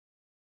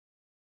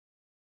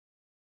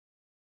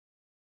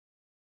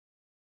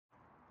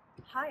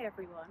Hi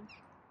everyone,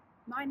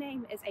 my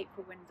name is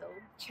April Windle,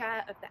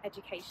 Chair of the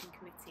Education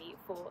Committee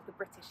for the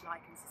British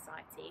Lichen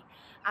Society,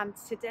 and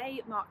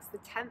today marks the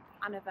 10th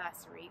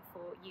anniversary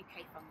for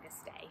UK Fungus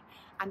Day,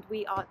 and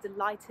we are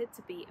delighted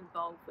to be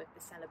involved with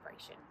the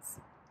celebrations.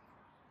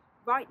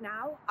 Right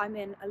now I'm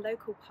in a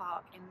local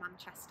park in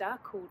Manchester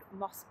called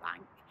Moss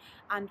Bank,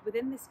 and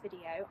within this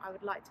video I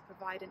would like to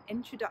provide an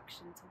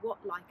introduction to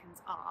what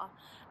lichens are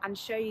and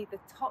show you the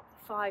top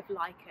 5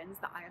 lichens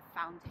that I have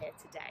found here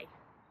today.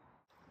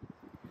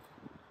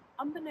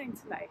 Unbeknown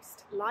to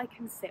most,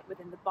 lichens sit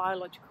within the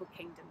biological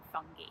kingdom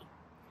fungi,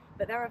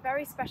 but they're a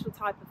very special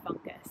type of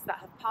fungus that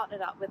have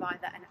partnered up with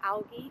either an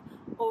algae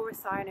or a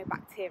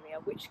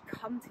cyanobacteria which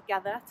come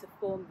together to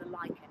form the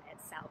lichen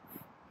itself.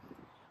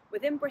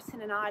 Within Britain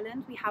and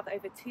Ireland we have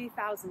over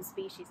 2,000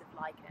 species of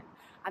lichen,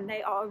 and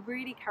they are a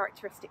really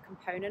characteristic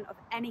component of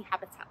any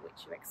habitat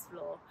which you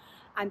explore,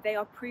 and they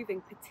are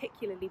proving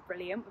particularly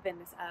brilliant within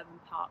this urban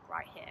park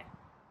right here.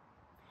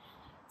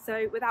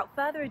 So without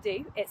further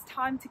ado, it's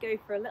time to go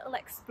for a little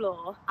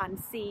explore and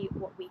see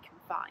what we can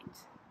find.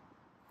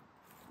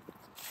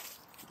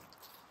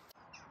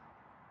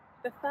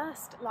 The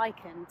first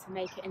lichen to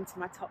make it into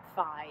my top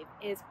 5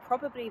 is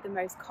probably the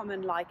most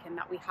common lichen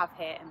that we have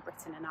here in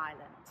Britain and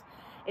Ireland.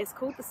 It's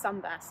called the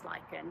sunburst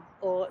lichen,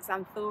 or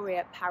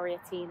Xanthoria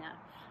parietina,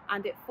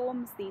 and it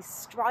forms these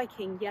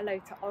striking yellow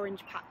to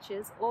orange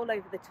patches all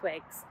over the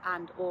twigs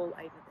and all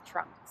over the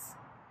trunks.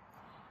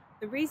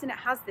 The reason it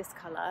has this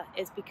colour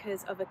is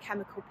because of a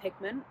chemical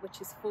pigment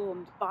which is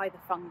formed by the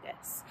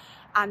fungus,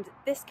 and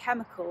this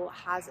chemical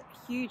has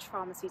huge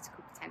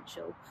pharmaceutical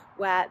potential,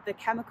 where the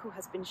chemical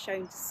has been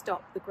shown to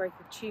stop the growth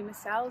of tumour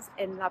cells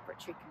in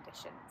laboratory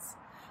conditions.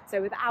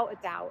 So without a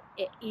doubt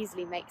it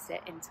easily makes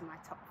it into my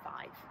top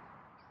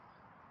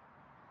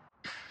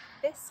 5.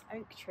 This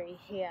oak tree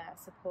here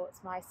supports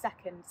my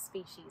second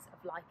species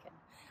of lichen,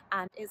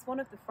 and it's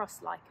one of the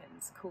frost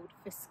lichens called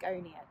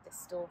Fisconia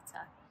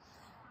distorta.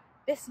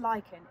 This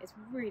lichen is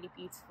really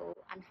beautiful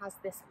and has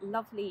this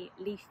lovely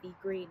leafy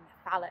green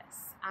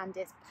thallus, and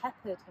it's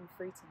peppered in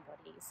fruiting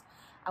bodies,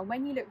 and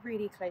when you look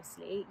really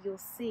closely you'll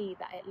see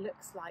that it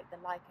looks like the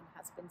lichen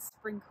has been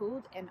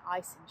sprinkled in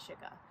ice and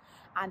sugar,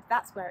 and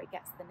that's where it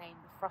gets the name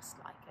the frost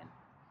lichen.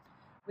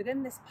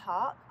 Within this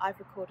park I've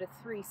recorded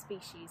 3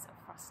 species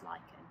of frost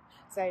lichen,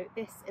 so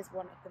this is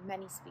one of the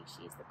many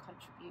species that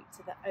contribute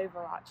to the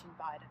overarching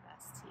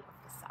biodiversity of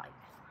the site.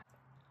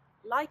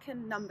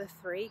 Lichen number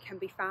 3 can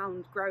be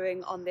found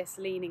growing on this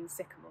leaning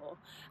sycamore,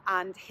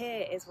 and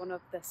here is one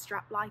of the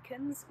strap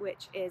lichens,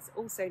 which is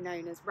also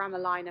known as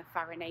Ramalina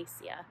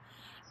farinacea,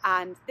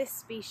 and this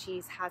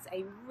species has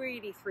a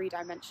really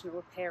 3-dimensional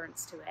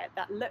appearance to it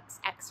that looks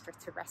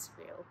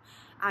extraterrestrial,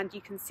 and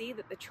you can see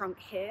that the trunk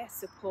here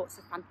supports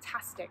a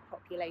fantastic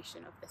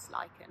population of this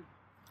lichen.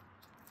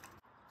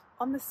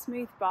 On the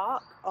smooth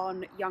bark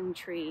on young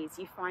trees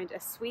you find a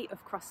suite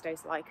of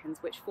crustose lichens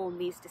which form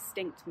these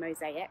distinct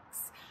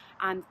mosaics,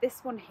 and this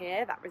one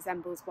here that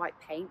resembles white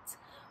paint,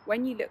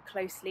 when you look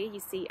closely you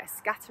see a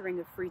scattering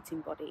of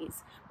fruiting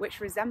bodies which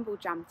resemble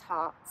jam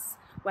tarts,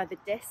 where the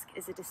disc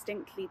is a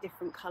distinctly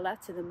different colour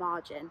to the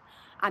margin,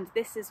 and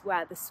this is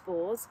where the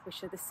spores,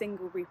 which are the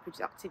single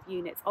reproductive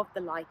units of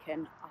the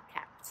lichen, are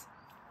kept.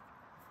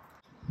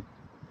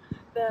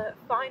 The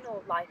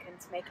final lichen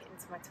to make it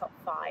into my top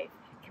 5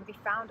 can be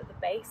found at the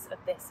base of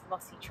this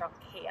mossy trunk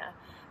here,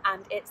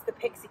 and it's the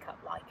pixie cup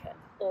lichen,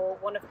 or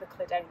one of the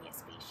Cladonia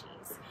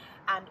species,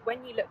 and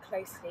when you look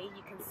closely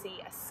you can see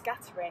a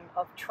scattering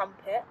of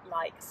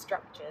trumpet-like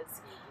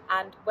structures,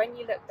 and when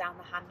you look down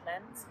the hand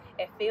lens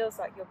it feels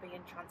like you're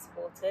being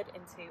transported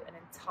into an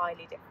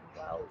entirely different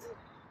world.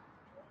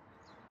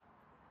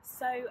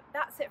 So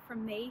that's it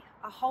from me.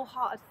 A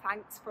wholehearted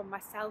thanks from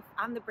myself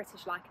and the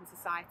British Lichen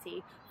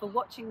Society for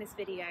watching this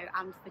video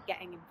and for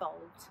getting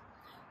involved.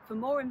 For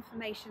more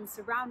information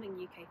surrounding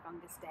UK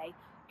Fungus Day,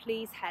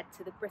 please head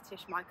to the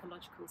British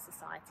Mycological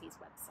Society's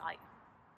website.